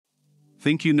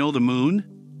Think you know the moon?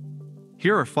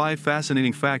 Here are 5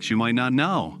 fascinating facts you might not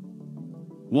know.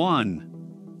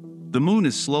 1. The moon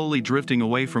is slowly drifting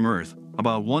away from Earth,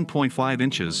 about 1.5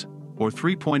 inches, or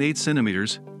 3.8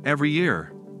 centimeters, every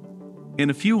year. In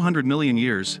a few 100 million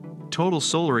years, total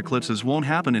solar eclipses won't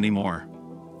happen anymore.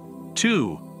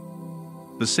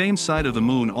 2. The same side of the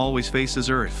moon always faces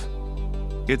Earth.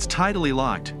 It's tidally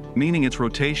locked, meaning its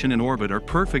rotation and orbit are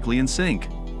perfectly in sync.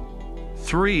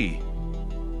 3.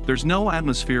 There's no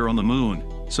atmosphere on the moon,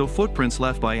 so footprints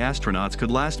left by astronauts could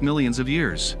last millions of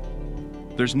years.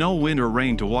 There's no wind or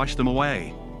rain to wash them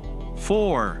away.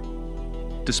 4.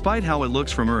 Despite how it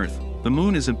looks from Earth, the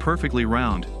moon isn't perfectly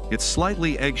round, it's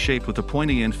slightly egg-shaped with the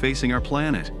pointy end facing our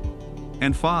planet.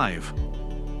 And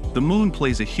 5. The moon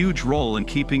plays a huge role in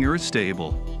keeping Earth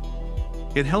stable.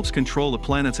 It helps control the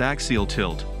planet's axial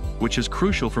tilt, which is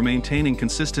crucial for maintaining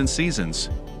consistent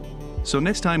seasons. So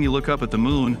next time you look up at the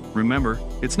moon, remember,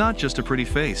 it's not just a pretty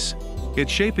face.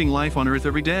 It's shaping life on Earth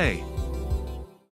every day.